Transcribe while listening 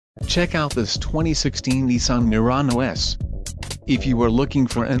Check out this 2016 Nissan Murano S. If you are looking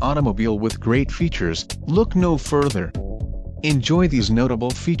for an automobile with great features, look no further. Enjoy these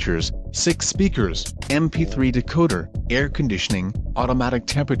notable features: 6 speakers, MP3 decoder, air conditioning, automatic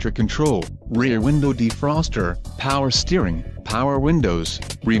temperature control, rear window defroster, power steering, power windows,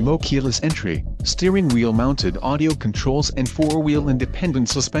 remote keyless entry, steering wheel mounted audio controls and 4-wheel independent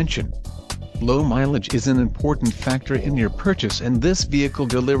suspension. Low mileage is an important factor in your purchase, and this vehicle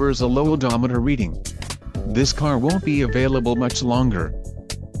delivers a low odometer reading. This car won't be available much longer.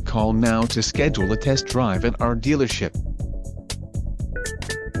 Call now to schedule a test drive at our dealership.